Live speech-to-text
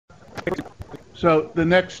So the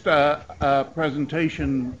next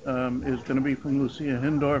presentation is going to be from Lucia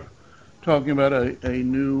Hindorff, talking about a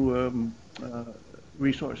new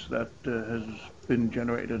resource that has been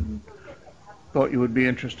generated and thought you would be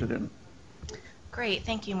interested in. Great,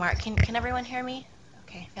 thank you, Mark. Can everyone hear me?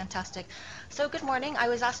 Okay, fantastic. So good morning. I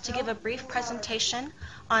was asked to give a brief presentation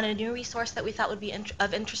on a new resource that we thought would be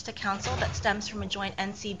of interest to Council that stems from a joint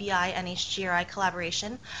NCBI-NHGRI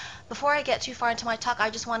collaboration. Before I get too far into my talk, I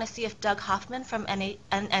just want to see if Doug Hoffman from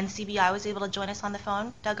NCBI was able to join us on the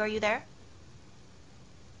phone. Doug, are you there?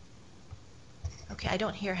 Okay, I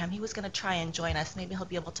don't hear him. He was going to try and join us. Maybe he'll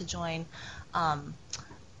be able to join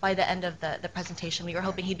by the end of the presentation. We were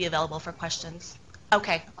hoping he'd be available for questions.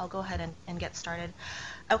 Okay, I'll go ahead and get started.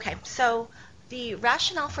 Okay, so the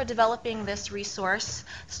rationale for developing this resource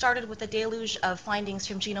started with a deluge of findings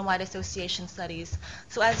from genome-wide association studies.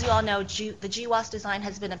 So as you all know, the GWAS design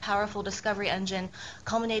has been a powerful discovery engine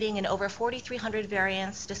culminating in over 4,300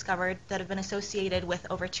 variants discovered that have been associated with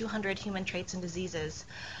over 200 human traits and diseases.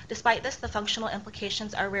 Despite this, the functional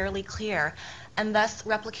implications are rarely clear, and thus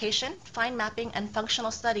replication, fine mapping, and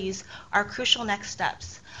functional studies are crucial next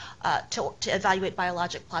steps. To evaluate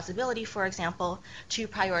biologic plausibility, for example, to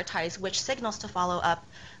prioritize which signals to follow up,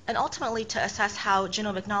 and ultimately to assess how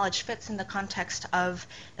genomic knowledge fits in the context of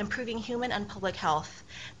improving human and public health.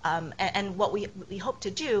 And what we hope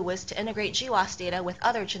to do was to integrate GWAS data with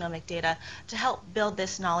other genomic data to help build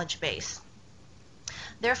this knowledge base.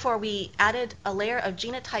 Therefore, we added a layer of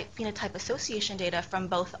genotype-phenotype association data from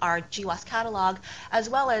both our GWAS catalog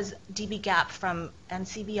as well as dbGaP from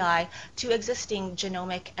NCBI to existing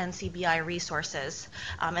genomic NCBI resources.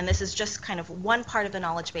 And this is just kind of one part of the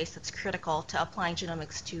knowledge base that's critical to applying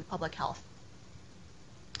genomics to public health.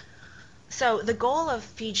 So the goal of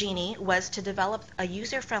PheGenI was to develop a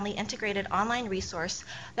user-friendly integrated online resource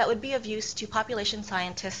that would be of use to population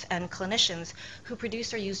scientists and clinicians who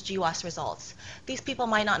produce or use GWAS results. These people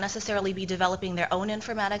might not necessarily be developing their own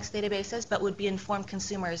informatics databases, but would be informed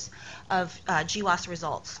consumers of GWAS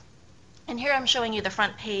results. And here I'm showing you the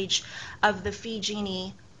front page of the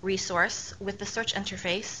PheGenI resource with the search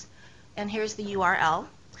interface, and here's the URL.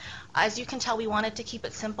 As you can tell, we wanted to keep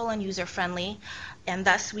it simple and user-friendly, and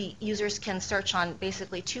thus users can search on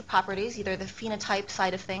basically two properties, either the phenotype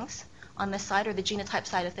side of things on this side or the genotype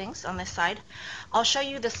side of things on this side. I'll show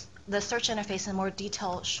you the search interface in more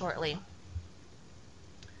detail shortly.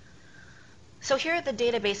 So here are the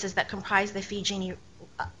databases that comprise the PheGenI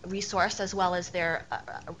resource as well as their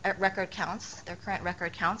record counts, their current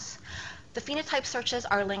record counts. The phenotype searches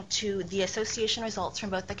are linked to the association results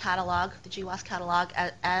from both the catalog, the GWAS catalog,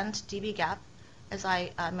 and dbGaP, as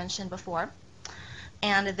I mentioned before.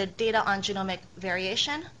 And the data on genomic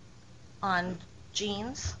variation, on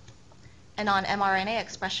genes, and on mRNA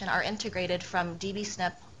expression are integrated from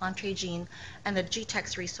dbSNP, EntreGene, and the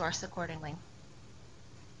GTEx resource accordingly.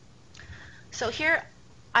 So here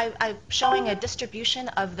I'm showing a distribution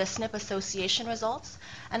of the SNP association results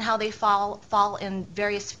and how they fall in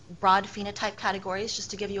various broad phenotype categories,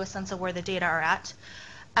 just to give you a sense of where the data are at.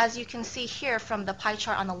 As you can see here from the pie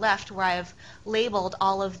chart on the left, where I've labeled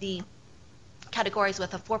all of the categories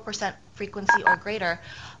with a 4% frequency or greater,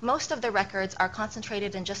 most of the records are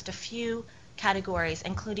concentrated in just a few categories,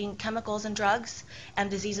 including chemicals and drugs and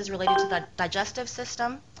diseases related to the digestive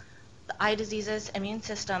system, the eye diseases, immune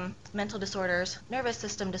system, mental disorders, nervous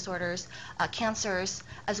system disorders, cancers,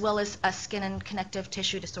 as well as skin and connective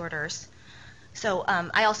tissue disorders. So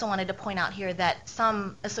I also wanted to point out here that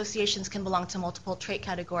some associations can belong to multiple trait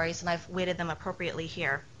categories, and I've weighted them appropriately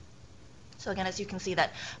here. So again, as you can see,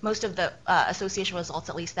 that most of the association results,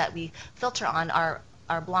 at least that we filter on, are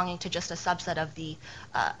belonging to just a subset of the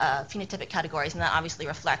phenotypic categories, and that obviously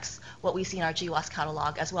reflects what we see in our GWAS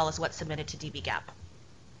catalog as well as what's submitted to dbGaP.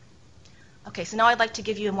 Okay, so now I'd like to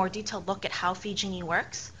give you a more detailed look at how PheGenI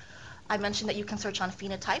works. I mentioned that you can search on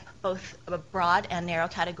phenotype, both broad and narrow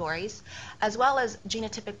categories, as well as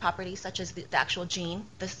genotypic properties such as the actual gene,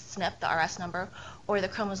 the SNP, the RS number, or the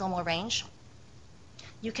chromosomal range.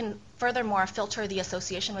 You can furthermore filter the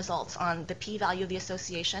association results on the p-value of the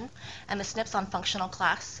association and the SNPs on functional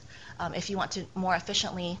class if you want to more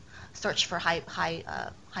efficiently search for high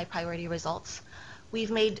priority results. We've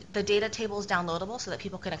made the data tables downloadable so that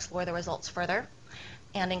people can explore the results further,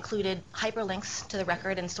 and included hyperlinks to the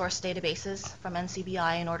record and source databases from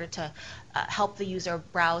NCBI in order to help the user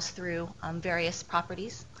browse through various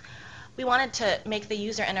properties. We wanted to make the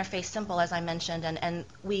user interface simple, as I mentioned, and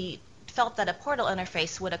we felt that a portal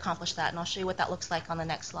interface would accomplish that, and I'll show you what that looks like on the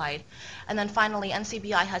next slide. And then finally,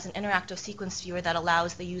 NCBI has an interactive sequence viewer that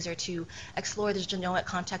allows the user to explore the genomic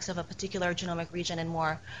context of a particular genomic region in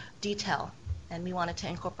more detail. and we wanted to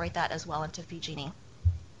incorporate that as well into PheGenI.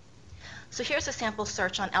 So here's a sample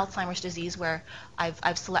search on Alzheimer's disease where I've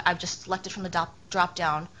just selected from the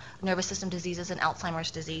drop-down nervous system diseases and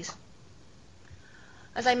Alzheimer's disease.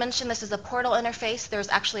 As I mentioned, this is a portal interface. There's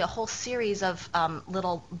actually a whole series of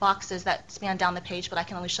little boxes that span down the page, but I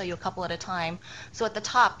can only show you a couple at a time. So at the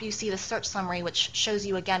top, you see the search summary, which shows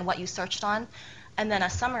you again what you searched on, and then a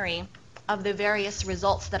summary of the various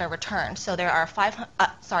results that are returned. So there are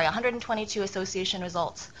 122 association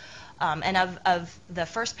results. And of the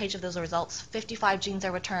first page of those results, 55 genes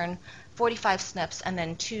are returned, 45 SNPs, and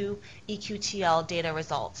then 2 EQTL data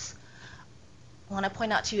results. I want to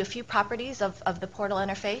point out to you a few properties of the portal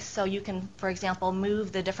interface. So you can, for example,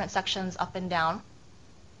 move the different sections up and down.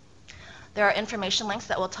 There are information links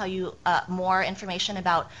that will tell you more information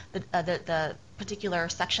about the particular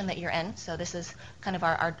section that you're in. So this is kind of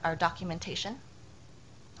our documentation.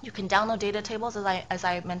 You can download data tables, as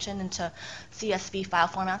I mentioned, into CSV file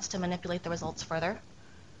formats to manipulate the results further.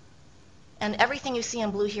 And everything you see in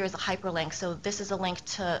blue here is a hyperlink. So this is a link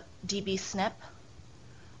to dbSNP,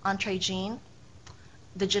 EntreGene,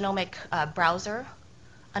 the genomic browser,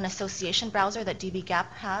 an association browser that dbGaP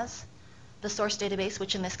has, the source database,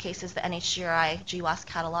 which in this case is the NHGRI GWAS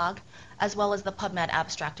catalog, as well as the PubMed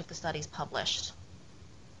abstract if the study is published.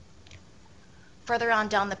 Further on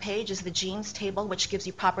down the page is the genes table, which gives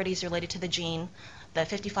you properties related to the gene, the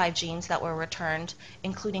 55 genes that were returned,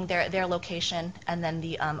 including their location, and then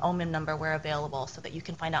the OMIM number where available, so that you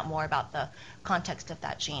can find out more about the context of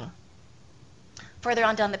that gene. Further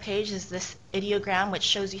on down the page is this ideogram, which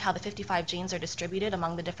shows you how the 55 genes are distributed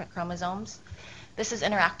among the different chromosomes. This is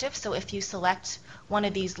interactive, so if you select one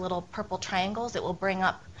of these little purple triangles, it will bring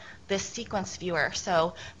up this sequence viewer.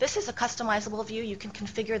 So this is a customizable view. You can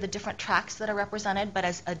configure the different tracks that are represented, but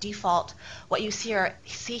as a default, what you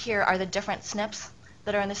see here are the different SNPs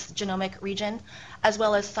that are in this genomic region, as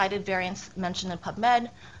well as cited variants mentioned in PubMed,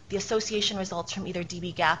 the association results from either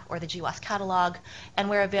dbGaP or the GWAS catalog, and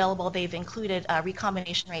where available, they've included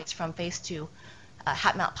recombination rates from phase 2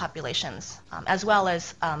 HapMap populations, as well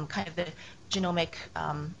as kind of the genomic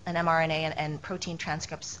and mRNA and protein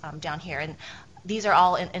transcripts down here. And these are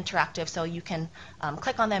all interactive, so you can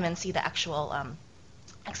click on them and see the actual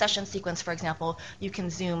accession sequence, for example. You can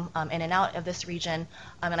zoom in and out of this region,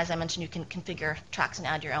 and as I mentioned, you can configure tracks and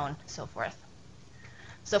add your own, so forth.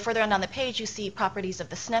 So further on down the page, you see properties of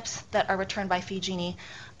the SNPs that are returned by PheGenI,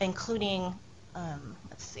 including,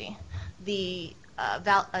 the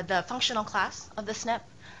functional class of the SNP,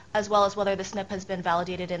 as well as whether the SNP has been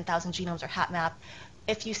validated in 1,000 genomes or HapMap.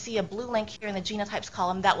 If you see a blue link here in the genotypes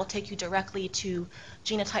column, that will take you directly to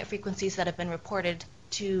genotype frequencies that have been reported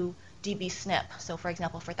to dbSNP. So for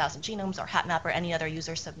example, for 1,000 genomes or HapMap or any other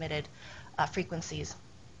user-submitted frequencies.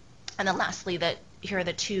 And then lastly, here are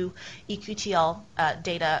the 2 EQTL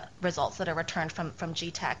data results that are returned from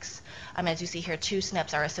GTEx. As you see here, 2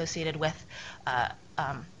 SNPs are associated with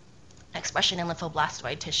expression in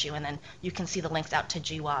lymphoblastoid tissue, and then you can see the links out to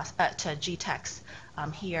GTEx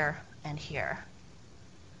here and here.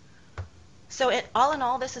 So all in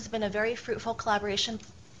all, this has been a very fruitful collaboration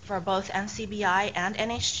for both NCBI and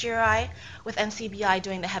NHGRI, with NCBI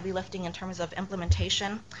doing the heavy lifting in terms of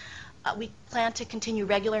implementation. We plan to continue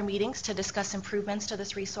regular meetings to discuss improvements to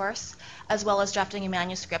this resource, as well as drafting a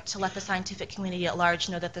manuscript to let the scientific community at large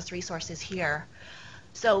know that this resource is here.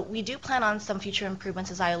 So we do plan on some future improvements,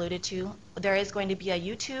 as I alluded to. There is going to be a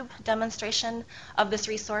YouTube demonstration of this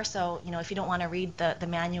resource, so if you don't want to read the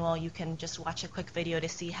manual, you can just watch a quick video to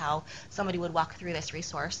see how somebody would walk through this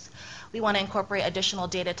resource. We want to incorporate additional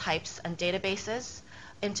data types and databases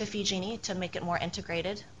into PheGenI to make it more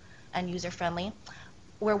integrated and user-friendly.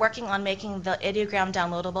 We're working on making the ideogram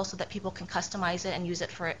downloadable so that people can customize it and use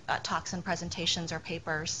it for talks and presentations or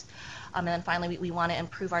papers. And then finally, we want to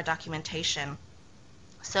improve our documentation.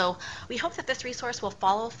 So we hope that this resource will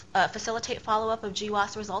facilitate follow-up of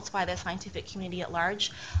GWAS results by the scientific community at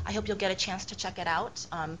large. I hope you'll get a chance to check it out.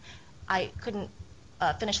 I couldn't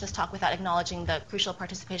finish this talk without acknowledging the crucial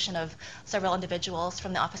participation of several individuals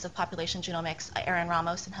from the Office of Population Genomics, Aaron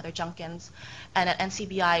Ramos and Heather Junkins. And at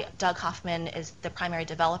NCBI, Doug Hoffman is the primary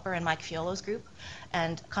developer in Mike Fiolo's group,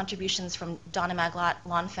 and contributions from Donna Maglot,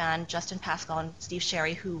 Lon Fan, Justin Pascal, and Steve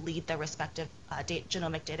Sherry, who lead the respective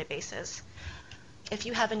genomic databases. If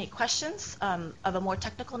you have any questions of a more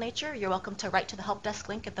technical nature, you're welcome to write to the help desk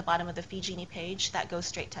link at the bottom of the PheGenI page. That goes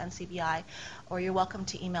straight to NCBI, or you're welcome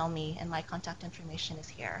to email me, and my contact information is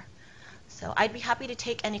here. So I'd be happy to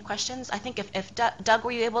take any questions. I think if Doug,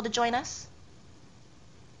 were you able to join us?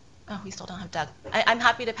 Oh, we still don't have Doug. I'm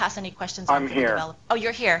happy to pass any questions on. I'm here. Oh,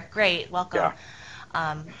 you're here. Great. Welcome.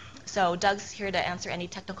 Yeah. So Doug's here to answer any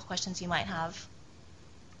technical questions you might have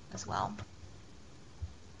as well.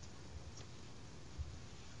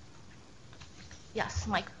 Yes,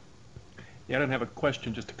 Mike. Yeah, I don't have a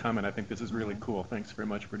question, just a comment. I think this is really cool. Thanks very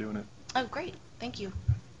much for doing it. Oh, great. Thank you.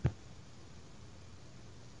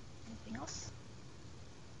 Anything else?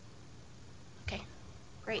 Okay,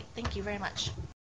 great. Thank you very much.